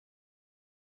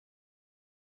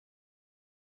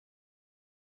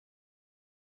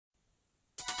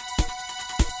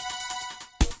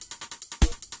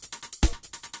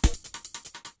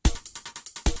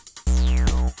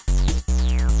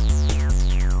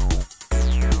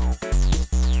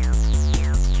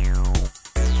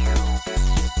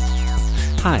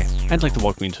Hi, I'd like to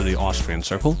welcome you to the Austrian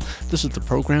Circle. This is the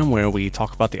program where we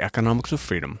talk about the economics of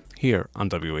freedom here on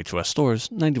WHOS Stores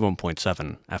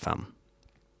 91.7 FM.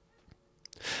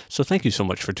 So thank you so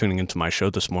much for tuning into my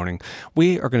show this morning.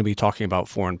 We are going to be talking about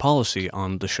foreign policy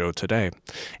on the show today,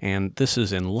 and this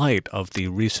is in light of the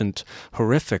recent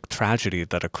horrific tragedy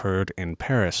that occurred in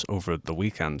Paris over the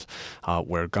weekend,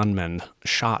 where gunmen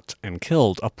shot and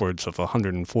killed upwards of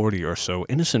 140 or so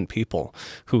innocent people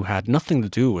who had nothing to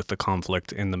do with the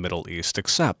conflict in the Middle East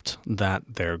except that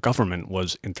their government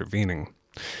was intervening.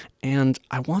 And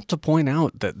I want to point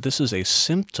out that this is a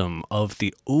symptom of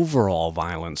the overall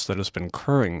violence that has been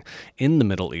occurring in the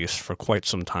Middle East for quite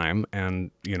some time.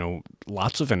 And,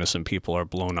 lots of innocent people are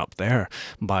blown up there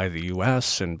by the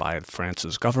U.S. and by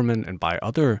France's government and by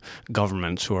other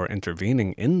governments who are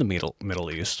intervening in the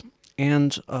Middle East.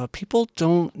 And people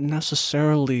don't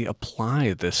necessarily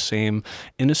apply this same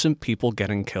innocent people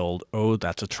getting killed, oh,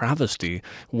 that's a travesty,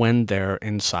 when they're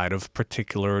inside of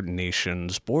particular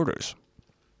nations' borders.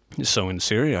 So in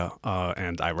Syria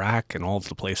and Iraq and all of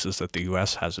the places that the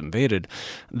U.S. has invaded,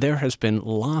 there has been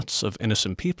lots of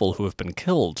innocent people who have been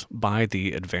killed by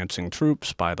the advancing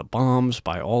troops, by the bombs,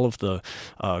 by all of the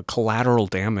collateral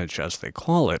damage, as they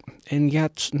call it. And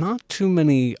yet not too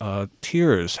many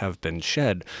tears have been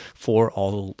shed for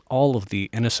all of the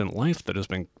innocent life that has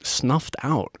been snuffed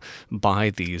out by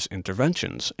these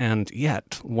interventions. And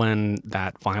yet, when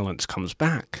that violence comes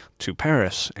back to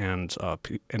Paris and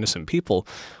innocent people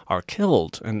are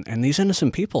killed, and these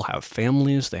innocent people have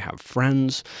families, they have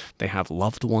friends, they have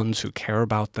loved ones who care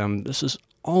about them. This is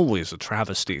always a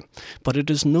travesty, but it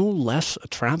is no less a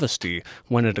travesty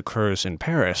when it occurs in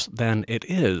Paris than it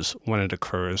is when it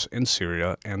occurs in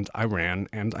Syria and Iran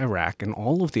and Iraq and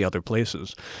all of the other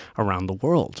places around the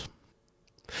world.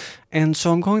 And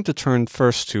so I'm going to turn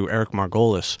first to Eric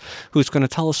Margolis, who's going to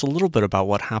tell us a little bit about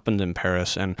what happened in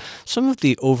Paris and some of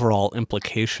the overall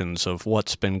implications of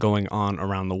what's been going on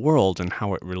around the world and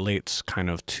how it relates kind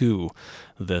of to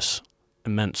this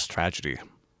immense tragedy.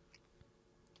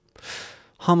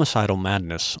 Homicidal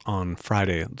madness on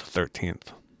Friday the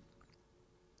 13th.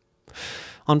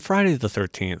 On Friday the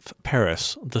 13th,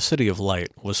 Paris, the city of light,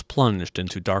 was plunged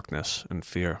into darkness and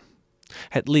fear.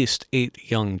 At least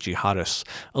 8 young jihadists,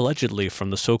 allegedly from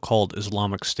the so-called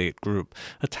Islamic State group,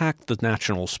 attacked the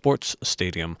National Sports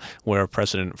Stadium, where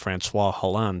President François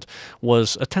Hollande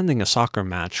was attending a soccer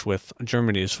match with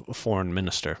Germany's foreign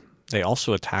minister. They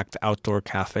also attacked outdoor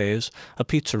cafes, a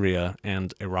pizzeria,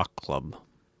 and a rock club.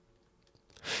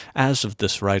 As of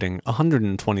this writing,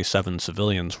 127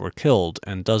 civilians were killed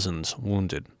and dozens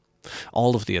wounded.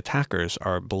 All of the attackers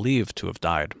are believed to have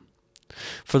died.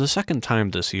 For the second time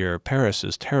this year, Paris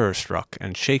is terror-struck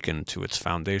and shaken to its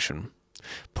foundation.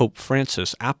 Pope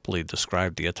Francis aptly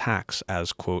described the attacks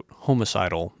as, quote,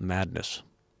 homicidal madness.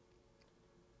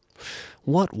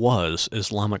 What was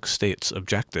Islamic State's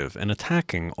objective in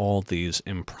attacking all these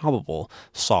improbable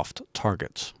soft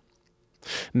targets?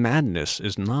 Madness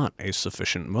is not a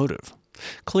sufficient motive.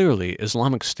 Clearly,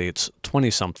 Islamic State's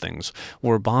 20-somethings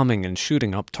were bombing and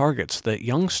shooting up targets that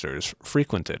youngsters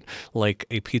frequented, like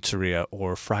a pizzeria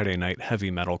or Friday night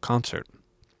heavy metal concert.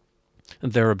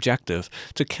 Their objective,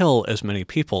 to kill as many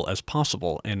people as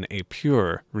possible in a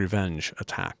pure revenge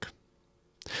attack.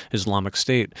 Islamic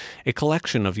State, a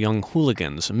collection of young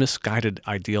hooligans, misguided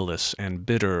idealists, and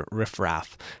bitter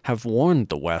riffraff, have warned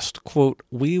the West, quote,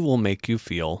 we will make you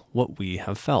feel what we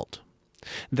have felt.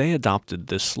 They adopted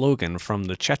this slogan from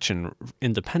the Chechen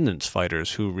independence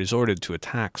fighters who resorted to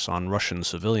attacks on Russian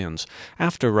civilians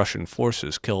after Russian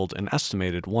forces killed an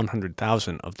estimated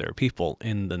 100,000 of their people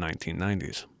in the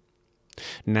 1990s.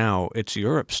 Now it's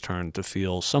Europe's turn to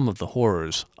feel some of the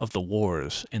horrors of the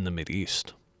wars in the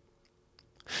Mideast.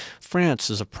 France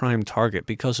is a prime target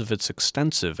because of its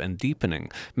extensive and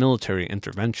deepening military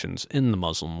interventions in the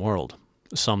Muslim world.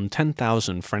 Some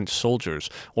 10,000 French soldiers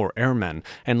or airmen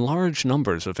and large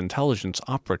numbers of intelligence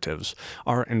operatives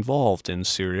are involved in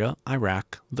Syria,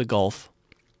 Iraq, the Gulf,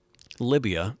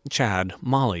 Libya, Chad,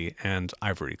 Mali, and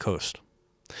Ivory Coast.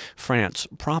 France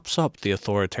props up the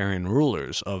authoritarian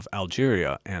rulers of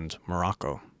Algeria and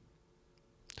Morocco.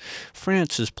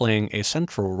 France is playing a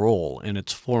central role in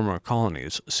its former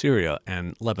colonies, Syria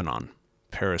and Lebanon.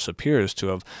 Paris appears to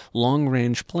have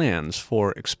long-range plans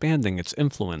for expanding its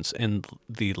influence in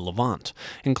the Levant,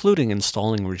 including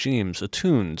installing regimes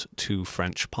attuned to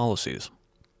French policies.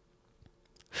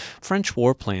 French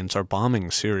warplanes are bombing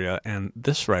Syria, and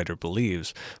this writer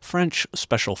believes French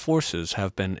special forces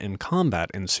have been in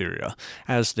combat in Syria,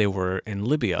 as they were in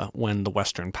Libya when the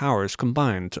Western powers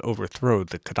combined to overthrow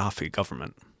the Gaddafi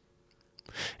government.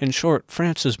 In short,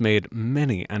 France has made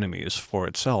many enemies for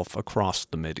itself across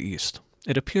the Mideast.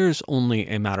 It appears only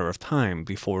a matter of time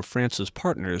before France's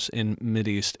partners in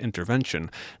Mideast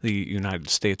intervention, the United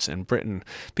States and Britain,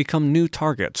 become new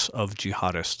targets of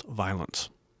jihadist violence.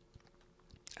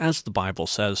 As the Bible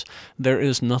says, there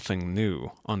is nothing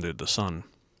new under the sun.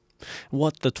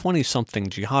 What the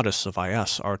 20-something jihadists of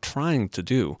IS are trying to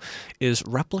do is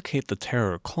replicate the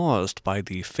terror caused by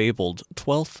the fabled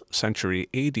 12th century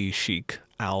AD sheikh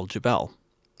al-Jabal.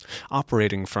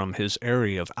 Operating from his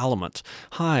area of Alamat,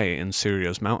 high in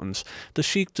Syria's mountains, the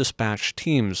sheikh dispatched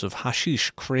teams of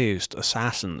hashish-crazed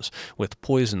assassins with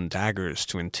poisoned daggers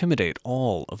to intimidate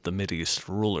all of the Mideast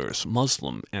rulers,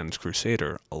 Muslim and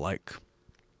Crusader alike.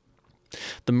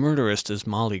 The murderous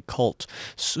Ismaili cult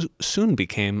soon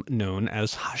became known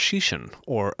as Hashishin,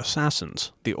 or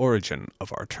assassins, the origin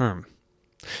of our term.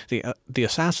 The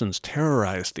assassins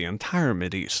terrorized the entire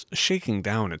Mideast, shaking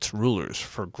down its rulers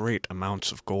for great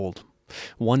amounts of gold.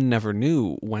 One never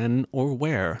knew when or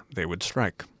where they would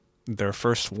strike. Their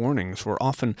first warnings were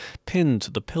often pinned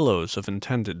to the pillows of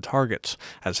intended targets,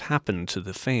 as happened to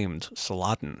the famed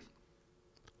Saladin.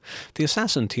 The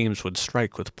assassin teams would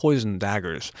strike with poisoned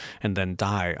daggers and then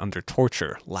die under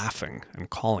torture, laughing and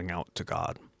calling out to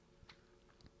God.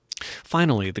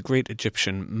 Finally, the great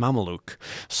Egyptian Mameluke,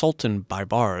 Sultan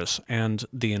Baybars, and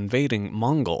the invading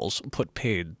Mongols put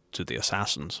paid to the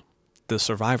assassins. The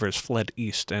survivors fled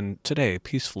east and today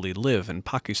peacefully live in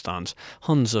Pakistan's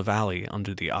Hunza Valley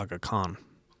under the Aga Khan.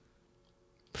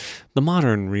 The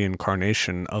modern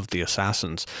reincarnation of the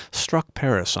assassins struck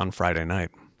Paris on Friday night.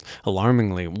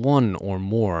 Alarmingly, one or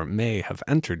more may have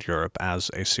entered Europe as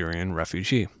a Syrian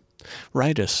refugee.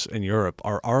 Rightists in Europe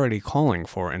are already calling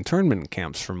for internment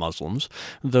camps for Muslims,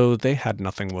 though they had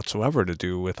nothing whatsoever to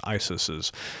do with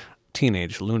ISIS's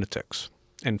teenage lunatics.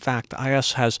 In fact,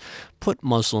 IS has put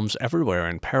Muslims everywhere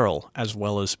in peril, as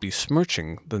well as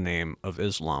besmirching the name of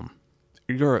Islam.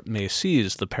 Europe may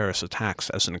seize the Paris attacks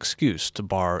as an excuse to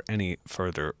bar any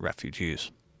further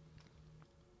refugees.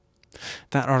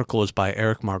 That article was by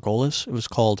Eric Margolis. It was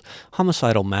called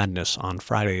Homicidal Madness on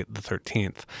Friday the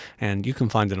 13th, and you can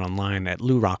find it online at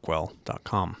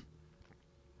lewrockwell.com.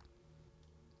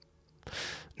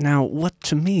 Now, what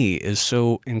to me is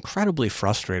so incredibly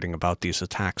frustrating about these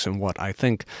attacks, and what I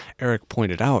think Eric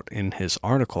pointed out in his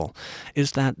article,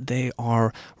 is that they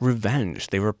are revenge.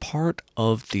 They were part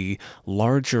of the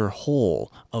larger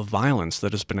whole of violence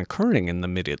that has been occurring in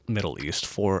the Middle East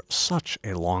for such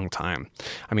a long time.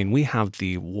 I mean, we have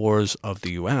the wars of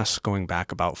the U.S. going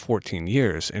back about 14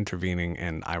 years, intervening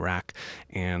in Iraq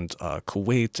and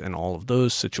Kuwait and all of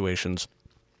those situations.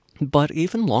 But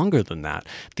even longer than that,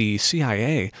 the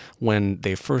CIA, when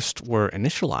they first were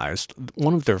initialized,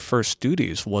 one of their first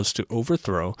duties was to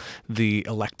overthrow the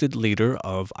elected leader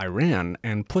of Iran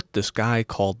and put this guy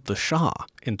called the Shah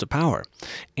into power.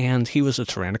 And he was a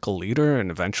tyrannical leader,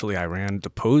 and eventually Iran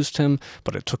deposed him,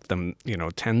 but it took them,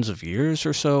 tens of years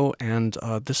or so, and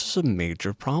this is a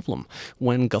major problem.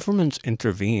 When governments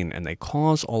intervene and they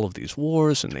cause all of these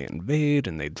wars, and they invade,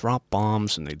 and they drop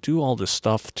bombs, and they do all this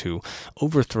stuff to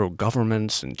overthrow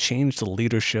governments and change the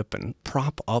leadership and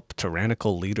prop up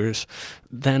tyrannical leaders,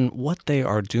 then what they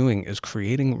are doing is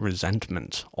creating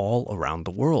resentment all around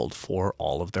the world for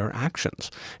all of their actions.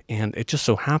 And it just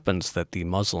so happens that the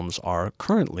Muslims are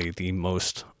currently the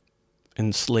most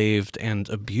enslaved and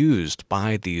abused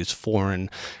by these foreign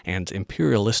and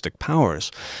imperialistic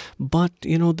powers. But,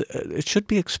 it should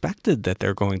be expected that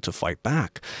they're going to fight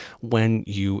back when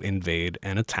you invade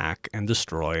and attack and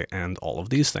destroy and all of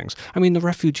these things. I mean, the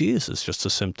refugees is just a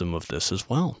symptom of this as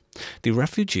well. The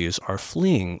refugees are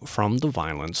fleeing from the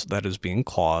violence that is being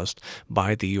caused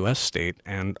by the U.S. state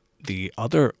and the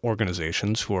other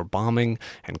organizations who are bombing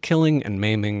and killing and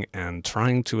maiming and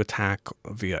trying to attack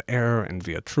via air and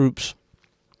via troops.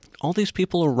 All these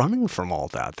people are running from all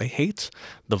that. They hate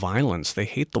the violence, they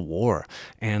hate the war,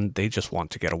 and they just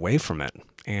want to get away from it.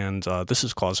 And this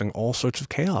is causing all sorts of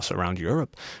chaos around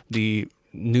Europe. The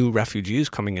new refugees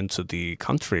coming into the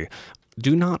country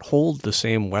do not hold the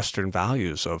same Western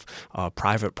values of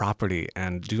private property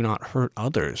and do not hurt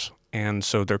others. And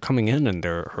so they're coming in and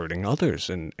they're hurting others,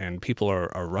 and people are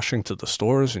rushing to the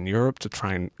stores in Europe to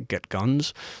try and get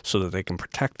guns so that they can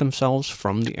protect themselves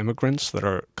from the immigrants that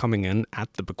are coming in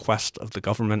at the bequest of the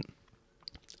government.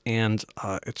 And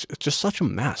it's just such a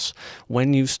mess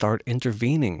when you start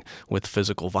intervening with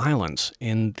physical violence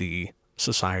in the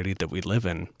society that we live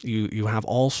in. You have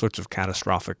all sorts of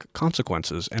catastrophic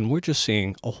consequences, and we're just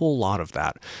seeing a whole lot of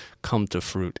that come to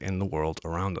fruit in the world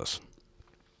around us.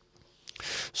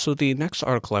 So the next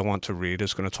article I want to read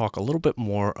is going to talk a little bit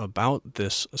more about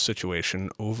this situation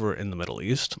over in the Middle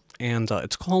East, and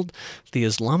it's called "The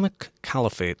Islamic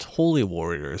Caliphate Holy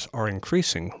Warriors Are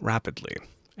Increasing Rapidly,"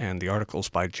 and the article is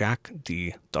by Jack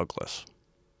D. Douglas.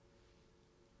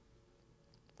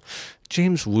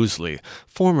 James Woosley,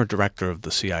 former director of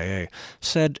the CIA,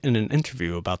 said in an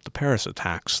interview about the Paris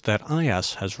attacks that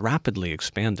IS has rapidly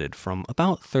expanded from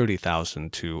about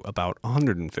 30,000 to about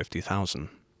 150,000.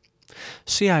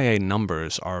 CIA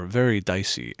numbers are very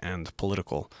dicey and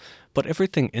political, but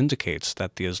everything indicates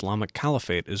that the Islamic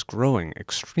Caliphate is growing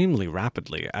extremely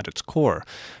rapidly at its core,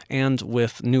 and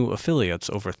with new affiliates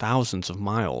over thousands of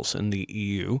miles in the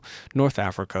EU, North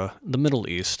Africa, the Middle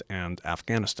East, and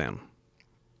Afghanistan.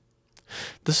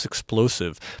 This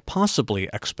explosive, possibly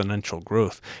exponential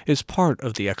growth is part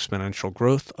of the exponential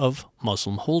growth of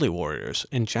Muslim holy warriors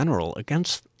in general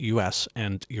against U.S.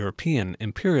 and European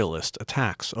imperialist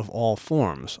attacks of all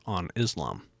forms on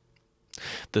Islam.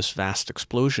 This vast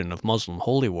explosion of Muslim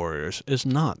holy warriors is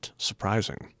not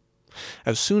surprising.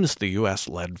 As soon as the U.S.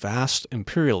 led vast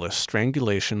imperialist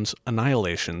strangulations,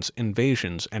 annihilations,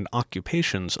 invasions, and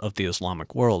occupations of the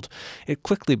Islamic world, it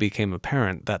quickly became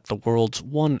apparent that the world's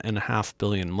 1.5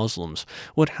 billion Muslims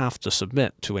would have to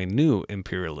submit to a new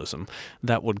imperialism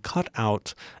that would cut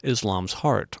out Islam's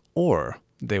heart, or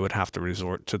they would have to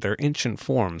resort to their ancient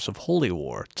forms of holy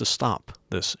war to stop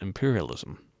this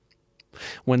imperialism.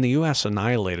 When the U.S.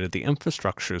 annihilated the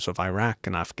infrastructures of Iraq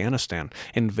and Afghanistan,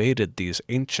 invaded these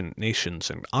ancient nations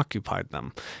and occupied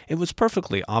them, it was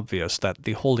perfectly obvious that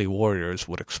the holy warriors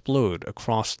would explode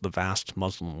across the vast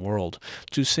Muslim world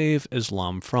to save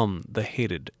Islam from the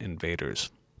hated invaders.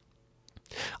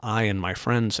 I and my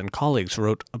friends and colleagues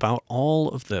wrote about all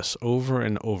of this over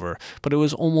and over, but it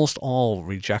was almost all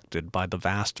rejected by the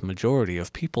vast majority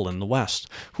of people in the West,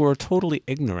 who are totally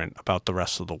ignorant about the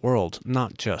rest of the world,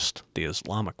 not just the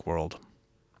Islamic world.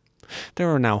 There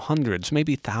are now hundreds,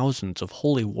 maybe thousands of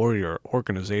holy warrior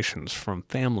organizations from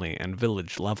family and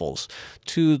village levels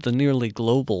to the nearly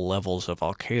global levels of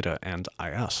Al-Qaeda and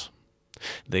IS.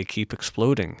 They keep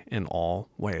exploding in all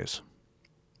ways.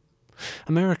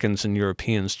 Americans and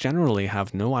Europeans generally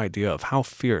have no idea of how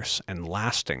fierce and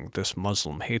lasting this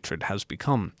Muslim hatred has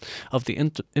become, of the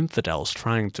infidels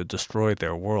trying to destroy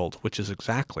their world, which is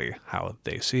exactly how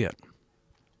they see it.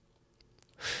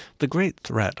 The great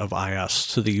threat of IS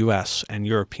to the U.S. and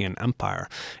European empire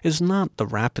is not the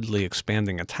rapidly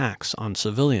expanding attacks on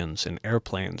civilians in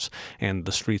airplanes and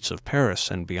the streets of Paris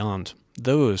and beyond.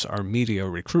 Those are media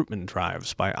recruitment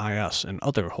drives by IS and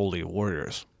other holy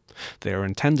warriors. They are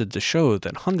intended to show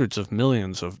that hundreds of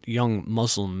millions of young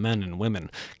Muslim men and women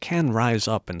can rise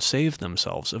up and save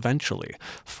themselves eventually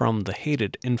from the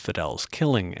hated infidels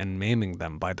killing and maiming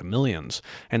them by the millions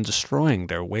and destroying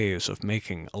their ways of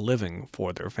making a living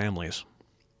for their families.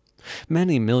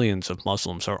 Many millions of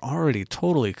Muslims are already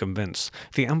totally convinced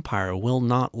the empire will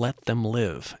not let them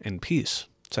live in peace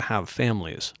to have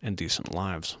families and decent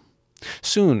lives.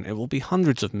 Soon it will be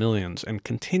hundreds of millions and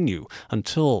continue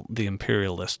until the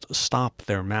imperialists stop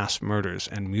their mass murders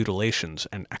and mutilations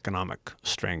and economic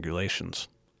strangulations.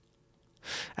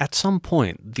 At some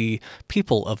point, the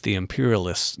people of the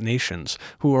imperialist nations,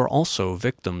 who are also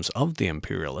victims of the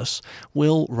imperialists,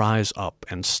 will rise up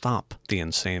and stop the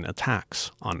insane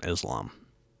attacks on Islam.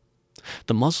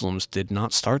 The Muslims did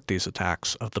not start these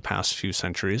attacks of the past few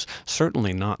centuries,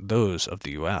 certainly not those of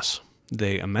the U.S.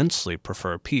 They immensely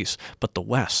prefer peace, but the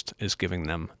West is giving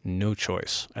them no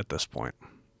choice at this point.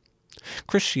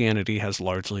 Christianity has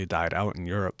largely died out in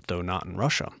Europe, though not in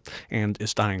Russia, and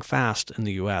is dying fast in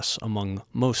the U.S. among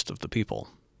most of the people.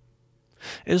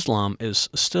 Islam is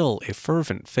still a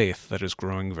fervent faith that is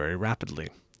growing very rapidly.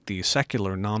 The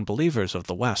secular non-believers of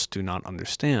the West do not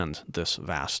understand this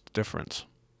vast difference.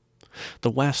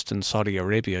 The West and Saudi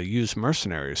Arabia use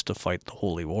mercenaries to fight the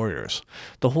holy warriors.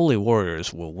 The holy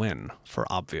warriors will win, for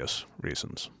obvious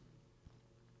reasons.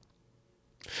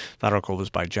 That article was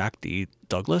by Jack D.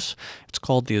 Douglas. It's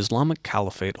called "The Islamic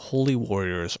Caliphate Holy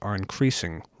Warriors Are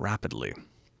Increasing Rapidly."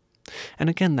 And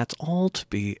again, that's all to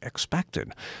be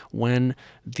expected. When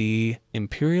the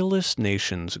imperialist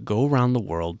nations go around the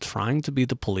world trying to be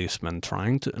the policemen,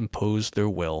 trying to impose their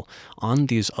will on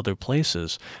these other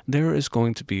places, there is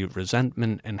going to be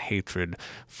resentment and hatred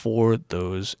for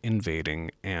those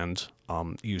invading and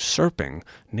usurping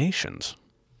nations.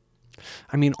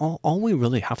 I mean, all we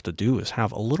really have to do is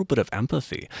have a little bit of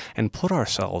empathy and put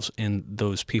ourselves in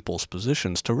those people's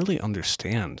positions to really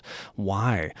understand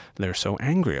why they're so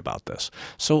angry about this.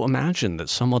 So imagine that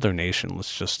some other nation,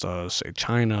 let's just say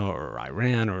China or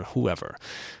Iran or whoever,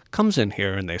 comes in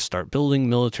here and they start building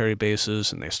military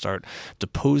bases and they start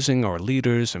deposing our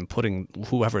leaders and putting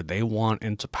whoever they want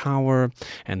into power.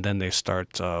 And then they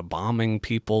start bombing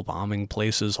people, bombing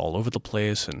places all over the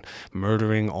place and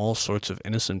murdering all sorts of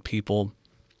innocent people.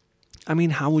 I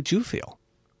mean, how would you feel?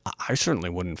 I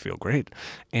certainly wouldn't feel great.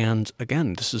 And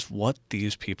again, this is what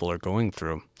these people are going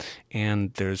through.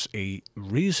 And there's a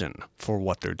reason for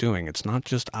what they're doing. It's not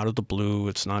just out of the blue.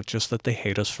 It's not just that they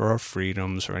hate us for our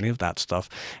freedoms or any of that stuff.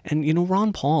 And,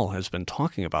 Ron Paul has been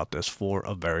talking about this for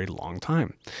a very long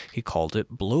time. He called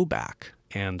it blowback.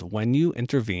 And when you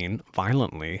intervene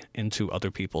violently into other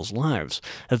people's lives,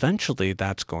 eventually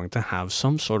that's going to have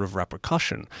some sort of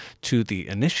repercussion to the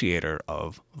initiator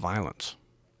of violence.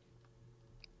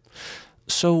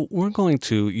 So we're going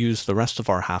to use the rest of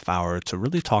our half hour to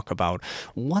really talk about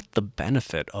what the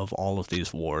benefit of all of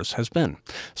these wars has been.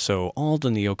 So all the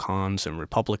neocons and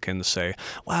Republicans say,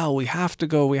 wow, we have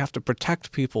to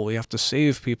protect people, we have to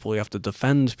save people, we have to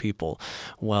defend people.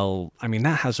 Well, I mean,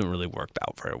 that hasn't really worked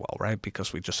out very well, right?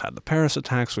 Because we just had the Paris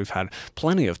attacks, we've had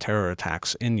plenty of terror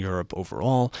attacks in Europe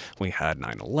overall, we had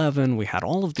 9/11, we had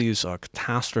all of these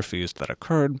catastrophes that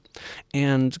occurred,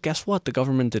 and guess what? The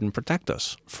government didn't protect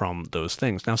us from those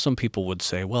things. Now, some people would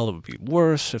say, well, it would be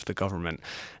worse if the government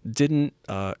didn't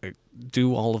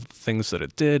do all of the things that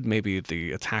it did. Maybe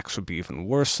the attacks would be even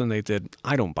worse than they did.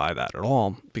 I don't buy that at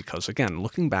all because, again,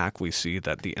 looking back, we see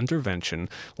that the intervention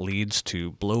leads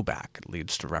to blowback, it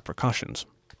leads to repercussions.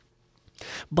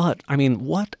 But, I mean,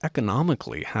 what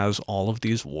economically has all of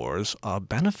these wars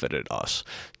benefited us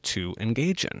to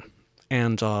engage in?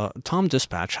 And Tom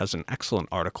Dispatch has an excellent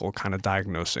article kind of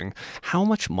diagnosing how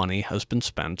much money has been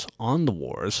spent on the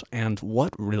wars and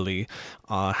what really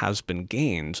has been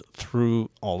gained through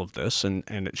all of this. And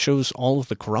it shows all of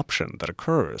the corruption that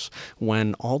occurs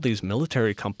when all these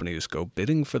military companies go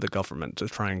bidding for the government to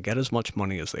try and get as much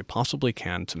money as they possibly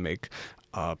can to make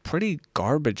pretty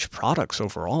garbage products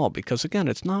overall. Because, again,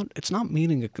 it's not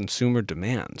meeting a consumer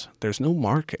demand. There's no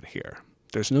market here.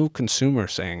 There's no consumer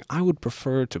saying, I would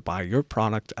prefer to buy your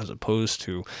product as opposed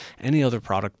to any other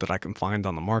product that I can find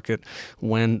on the market.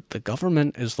 When the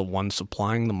government is the one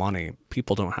supplying the money,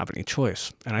 people don't have any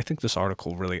choice. And I think this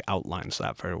article really outlines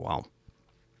that very well.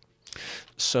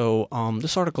 So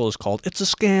this article is called, It's a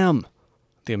Scam!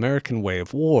 The American Way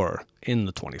of War in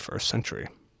the 21st Century.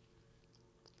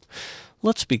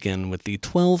 Let's begin with the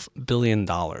 $12 billion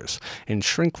in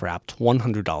shrink-wrapped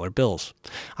 $100 bills,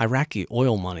 Iraqi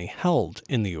oil money held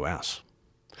in the U.S.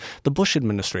 The Bush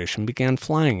administration began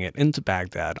flying it into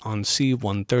Baghdad on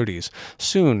C-130s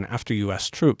soon after U.S.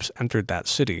 troops entered that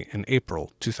city in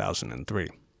April 2003.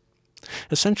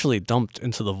 Essentially dumped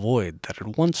into the void that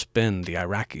had once been the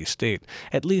Iraqi state,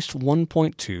 at least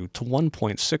 1.2 to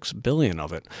 1.6 billion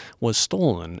of it was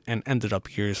stolen and ended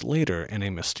up years later in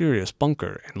a mysterious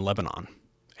bunker in Lebanon.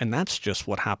 And that's just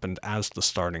what happened as the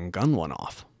starting gun went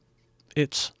off.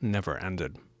 It's never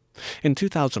ended. In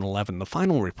 2011, the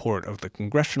final report of the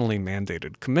congressionally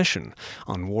mandated Commission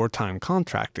on Wartime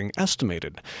Contracting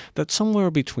estimated that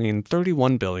somewhere between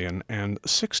 $31 billion and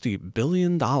 $60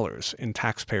 billion in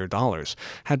taxpayer dollars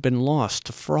had been lost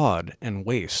to fraud and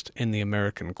waste in the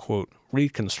American, quote,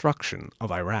 reconstruction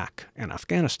of Iraq and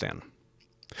Afghanistan.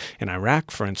 In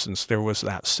Iraq, for instance, there was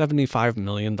that $75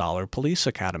 million police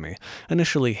academy,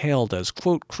 initially hailed as,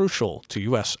 quote, crucial to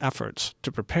U.S. efforts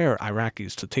to prepare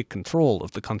Iraqis to take control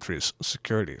of the country's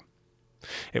security.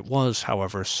 It was,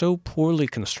 however, so poorly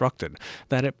constructed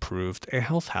that it proved a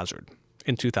health hazard.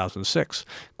 In 2006,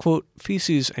 quote,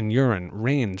 feces and urine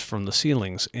rained from the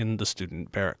ceilings in the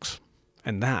student barracks.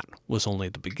 And that was only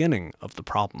the beginning of the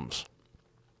problems.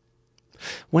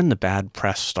 When the bad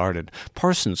press started,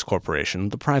 Parsons Corporation,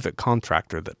 the private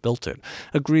contractor that built it,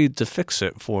 agreed to fix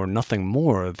it for nothing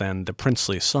more than the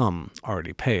princely sum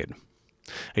already paid.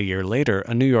 A year later,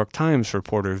 a New York Times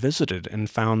reporter visited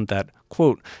and found that,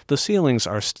 quote, the ceilings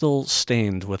are still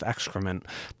stained with excrement,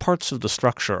 parts of the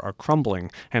structure are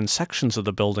crumbling, and sections of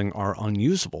the building are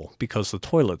unusable because the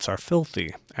toilets are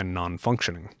filthy and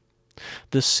non-functioning.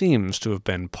 This seems to have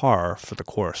been par for the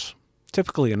course.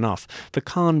 Typically enough, the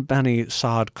Khan Bani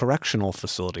Saad Correctional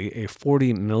Facility, a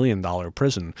 $40 million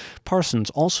prison Parsons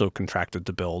also contracted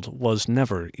to build, was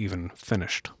never even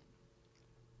finished.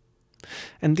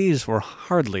 And these were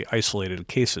hardly isolated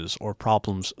cases or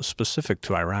problems specific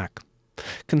to Iraq.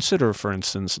 Consider, for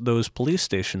instance, those police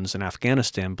stations in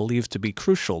Afghanistan believed to be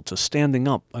crucial to standing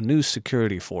up a new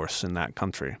security force in that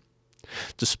country.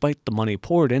 Despite the money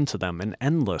poured into them and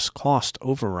endless cost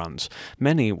overruns,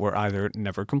 many were either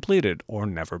never completed or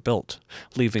never built,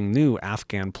 leaving new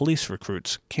Afghan police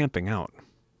recruits camping out.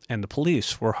 And the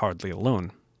police were hardly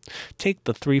alone. Take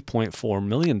the $3.4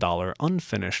 million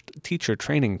unfinished teacher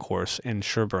training course in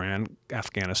Sherburne,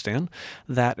 Afghanistan,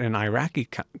 that an Iraqi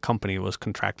company was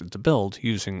contracted to build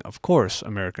using, of course,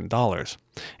 American dollars,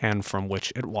 and from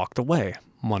which it walked away,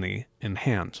 money in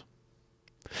hand.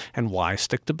 And why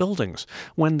stick to buildings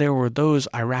when there were those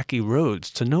Iraqi roads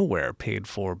to nowhere paid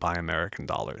for by American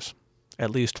dollars? At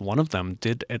least one of them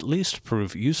did at least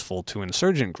prove useful to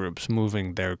insurgent groups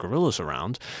moving their guerrillas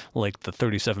around, like the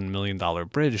 $37 million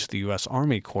bridge the U.S.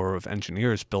 Army Corps of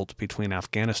Engineers built between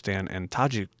Afghanistan and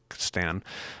Tajikistan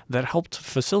that helped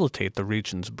facilitate the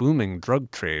region's booming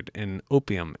drug trade in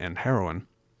opium and heroin.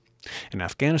 In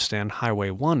Afghanistan,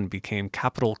 Highway 1 became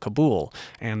capital Kabul,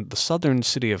 and the southern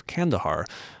city of Kandahar,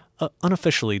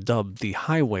 unofficially dubbed the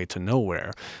Highway to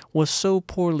Nowhere, was so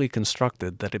poorly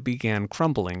constructed that it began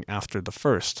crumbling after the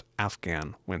first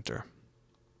Afghan winter.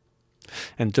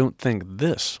 And don't think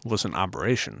this was an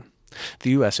aberration. The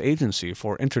U.S. Agency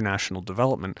for International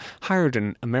Development hired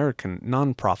an American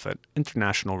nonprofit,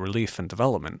 International Relief and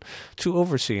Development, to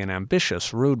oversee an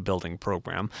ambitious road-building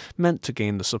program meant to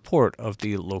gain the support of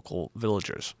the local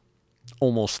villagers.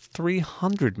 Almost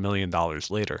 $300 million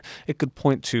later, it could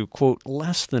point to, quote,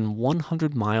 less than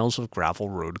 100 miles of gravel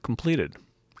road completed.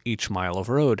 Each mile of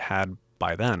road had,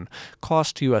 by then,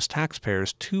 cost U.S.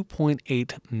 taxpayers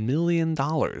 $2.8 million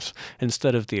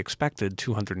instead of the expected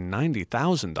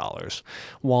 $290,000,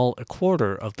 while a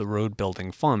quarter of the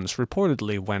road-building funds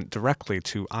reportedly went directly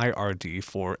to IRD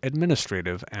for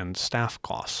administrative and staff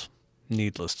costs.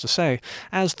 Needless to say,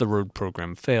 as the road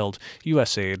program failed,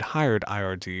 USAID hired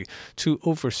IRD to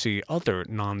oversee other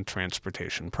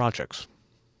non-transportation projects.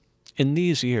 In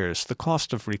these years, the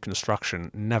cost of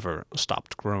reconstruction never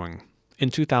stopped growing. In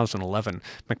 2011,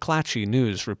 McClatchy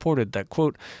News reported that,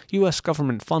 quote, U.S.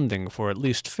 government funding for at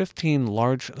least 15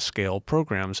 large-scale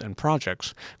programs and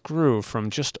projects grew from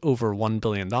just over $1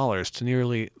 billion to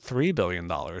nearly $3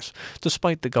 billion,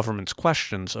 despite the government's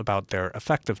questions about their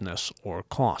effectiveness or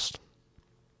cost.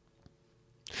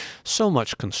 So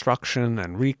much construction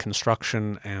and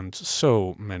reconstruction and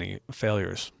so many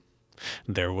failures.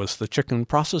 There was the chicken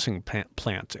processing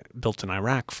plant built in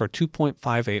Iraq for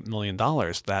 $2.58 million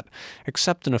that,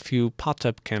 except in a few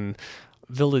Potapkin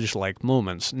village-like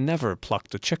moments, never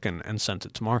plucked a chicken and sent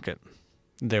it to market.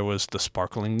 There was the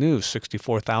sparkling new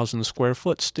 64,000 square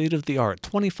foot state-of-the-art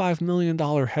 $25 million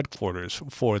headquarters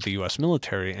for the U.S.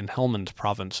 military in Helmand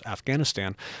Province,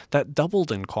 Afghanistan, that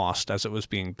doubled in cost as it was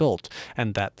being built,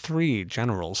 and that 3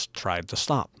 generals tried to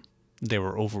stop. They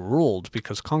were overruled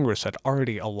because Congress had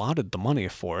already allotted the money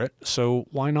for it, so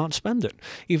why not spend it,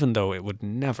 even though it would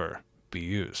never be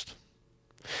used?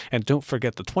 And don't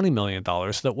forget the $20 million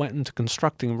that went into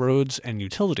constructing roads and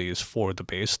utilities for the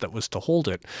base that was to hold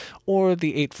it, or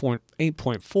the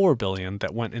 $8.4 billion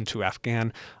that went into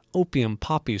Afghan opium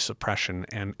poppy suppression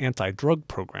and anti-drug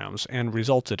programs and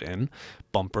resulted in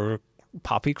bumper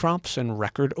poppy crops and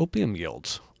record opium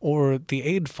yields, or the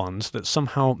aid funds that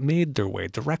somehow made their way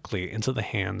directly into the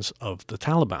hands of the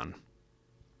Taliban.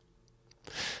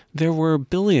 There were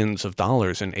billions of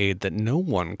dollars in aid that no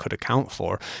one could account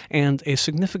for, and a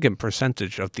significant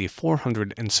percentage of the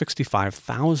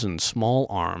 465,000 small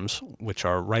arms, which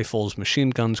are rifles,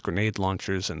 machine guns, grenade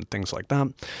launchers, and things like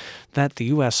that, that the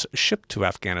U.S. shipped to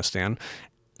Afghanistan,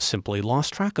 simply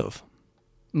lost track of.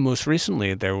 Most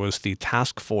recently, there was the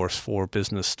Task Force for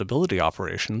Business Stability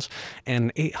Operations,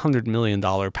 an $800 million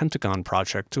Pentagon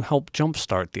project to help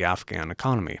jumpstart the Afghan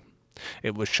economy.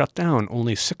 It was shut down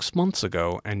only 6 months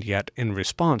ago, and yet in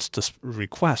response to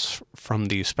requests from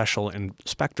the Special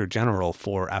Inspector General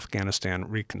for Afghanistan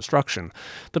Reconstruction,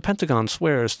 the Pentagon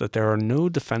swears that there are no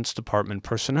Defense Department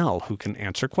personnel who can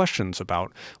answer questions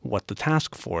about what the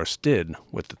task force did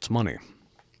with its money.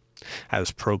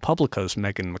 As ProPublica's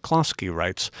Megan McCloskey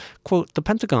writes, quote, the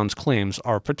Pentagon's claims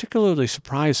are particularly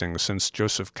surprising since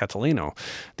Joseph Catalino,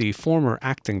 the former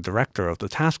acting director of the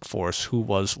task force who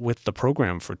was with the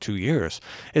program for 2 years,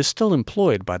 is still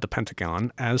employed by the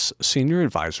Pentagon as senior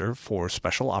advisor for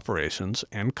special operations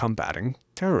and combating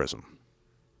terrorism.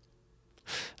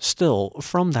 Still,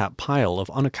 from that pile of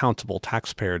unaccountable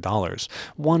taxpayer dollars,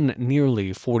 one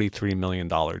nearly $43 million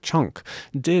chunk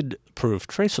did prove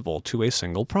traceable to a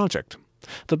single project,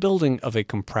 the building of a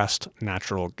compressed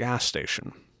natural gas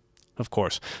station. Of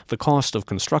course, the cost of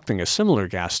constructing a similar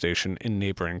gas station in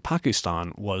neighboring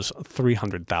Pakistan was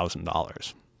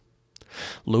 $300,000.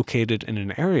 Located in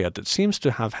an area that seems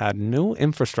to have had no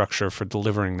infrastructure for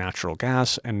delivering natural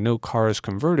gas and no cars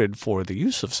converted for the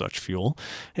use of such fuel,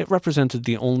 it represented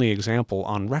the only example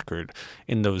on record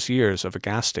in those years of a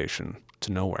gas station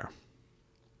to nowhere.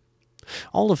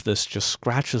 All of this just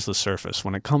scratches the surface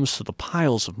when it comes to the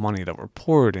piles of money that were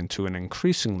poured into an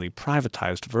increasingly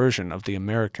privatized version of the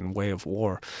American way of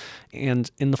war,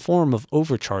 and in the form of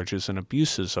overcharges and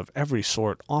abuses of every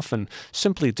sort often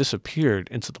simply disappeared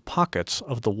into the pockets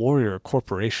of the warrior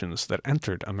corporations that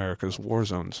entered America's war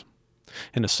zones.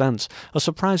 In a sense, a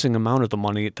surprising amount of the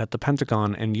money that the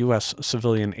Pentagon and U.S.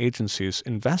 civilian agencies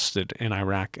invested in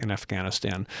Iraq and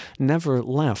Afghanistan never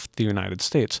left the United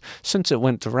States, since it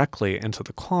went directly into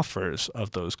the coffers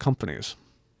of those companies.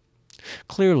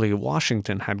 Clearly,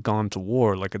 Washington had gone to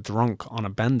war like a drunk on a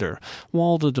bender,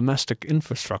 while the domestic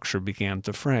infrastructure began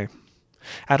to fray.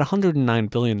 At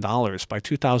 $109 billion by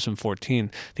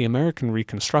 2014, the American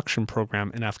Reconstruction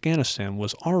Program in Afghanistan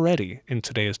was already, in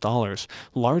today's dollars,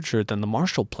 larger than the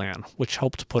Marshall Plan, which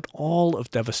helped put all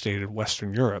of devastated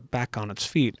Western Europe back on its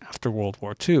feet after World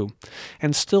War II,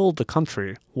 and still the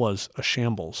country was a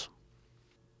shambles.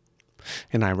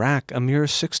 In Iraq, a mere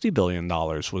 $60 billion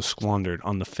was squandered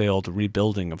on the failed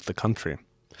rebuilding of the country.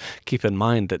 Keep in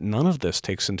mind that none of this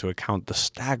takes into account the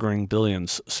staggering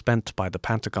billions spent by the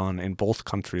Pentagon in both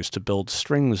countries to build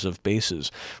strings of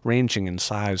bases ranging in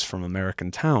size from American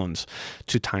towns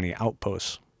to tiny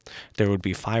outposts. There would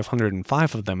be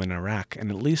 505 of them in Iraq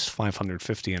and at least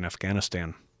 550 in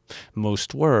Afghanistan.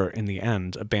 Most were, in the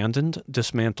end, abandoned,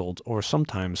 dismantled, or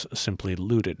sometimes simply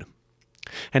looted.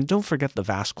 And don't forget the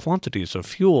vast quantities of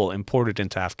fuel imported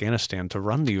into Afghanistan to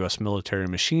run the U.S. military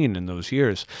machine in those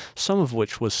years, some of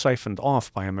which was siphoned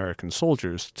off by American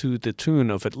soldiers to the tune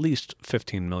of at least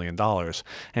 $15 million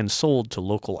and sold to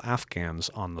local Afghans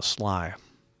on the sly.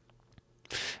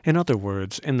 In other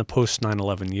words, in the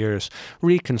post-9/11 years,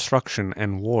 Reconstruction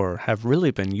and war have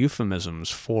really been euphemisms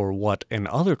for what, in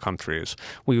other countries,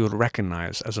 we would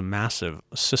recognize as a massive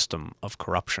system of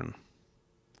corruption.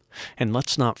 And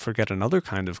let's not forget another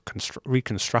kind of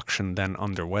reconstruction then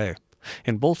underway.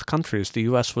 In both countries, the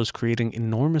U.S. was creating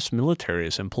enormous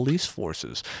militaries and police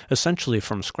forces, essentially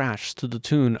from scratch, to the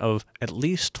tune of at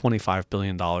least $25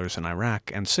 billion in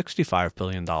Iraq and $65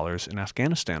 billion in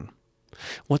Afghanistan.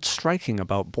 What's striking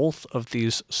about both of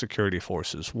these security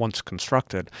forces, once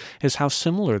constructed, is how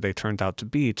similar they turned out to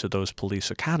be to those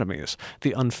police academies,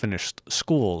 the unfinished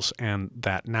schools, and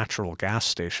that natural gas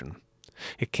station.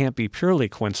 It can't be purely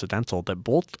coincidental that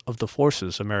both of the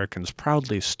forces Americans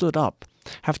proudly stood up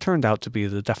have turned out to be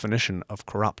the definition of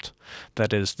corrupt.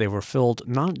 That is, they were filled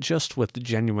not just with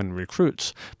genuine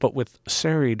recruits, but with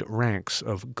serried ranks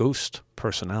of ghost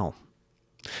personnel.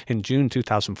 In June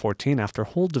 2014, after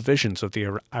whole divisions of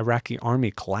the Iraqi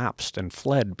army collapsed and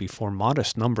fled before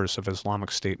modest numbers of Islamic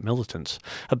State militants,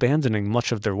 abandoning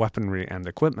much of their weaponry and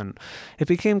equipment, it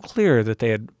became clear that they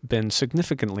had been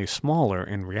significantly smaller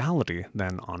in reality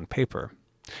than on paper.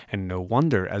 And no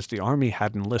wonder, as the army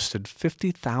had enlisted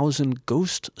 50,000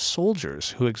 ghost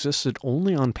soldiers who existed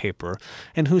only on paper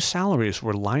and whose salaries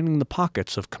were lining the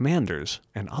pockets of commanders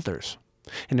and others.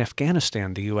 In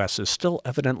Afghanistan, the U.S. is still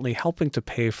evidently helping to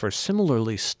pay for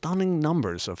similarly stunning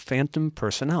numbers of phantom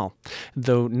personnel,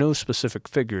 though no specific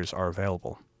figures are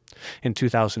available. In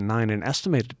 2009, an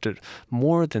estimated that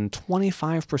more than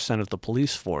 25% of the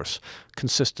police force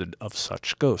consisted of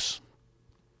such ghosts.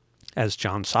 As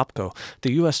John Sopko,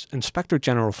 the U.S. Inspector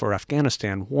General for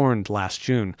Afghanistan, warned last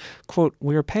June, quote,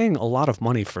 "We are paying a lot of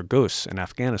money for ghosts in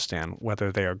Afghanistan,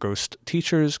 whether they are ghost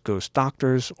teachers, ghost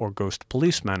doctors, or ghost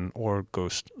policemen, or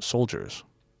ghost soldiers."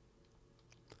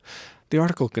 The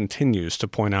article continues to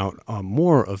point out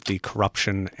more of the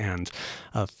corruption and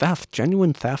theft,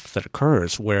 genuine theft that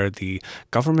occurs where the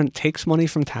government takes money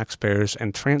from taxpayers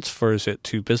and transfers it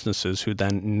to businesses who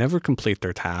then never complete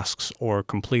their tasks or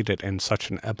complete it in such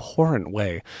an abhorrent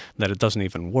way that it doesn't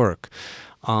even work.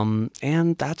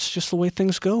 And that's just the way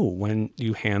things go when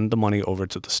you hand the money over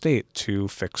to the state to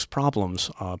fix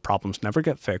problems. Problems never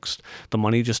get fixed. The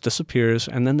money just disappears,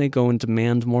 and then they go and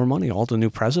demand more money. All the new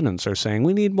presidents are saying,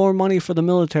 we need more money for the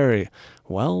military.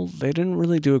 Well, they didn't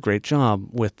really do a great job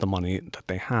with the money that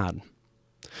they had.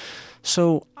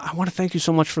 So I want to thank you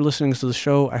so much for listening to the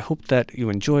show. I hope that you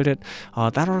enjoyed it.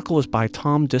 That article is by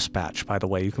Tom Dispatch, by the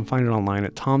way. You can find it online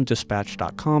at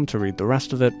tomdispatch.com to read the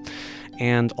rest of it,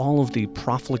 and all of the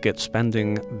profligate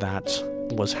spending that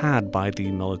was had by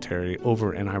the military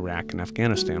over in Iraq and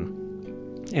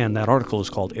Afghanistan. And that article is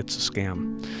called It's a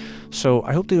Scam. So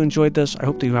I hope that you enjoyed this. I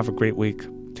hope that you have a great week.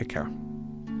 Take care.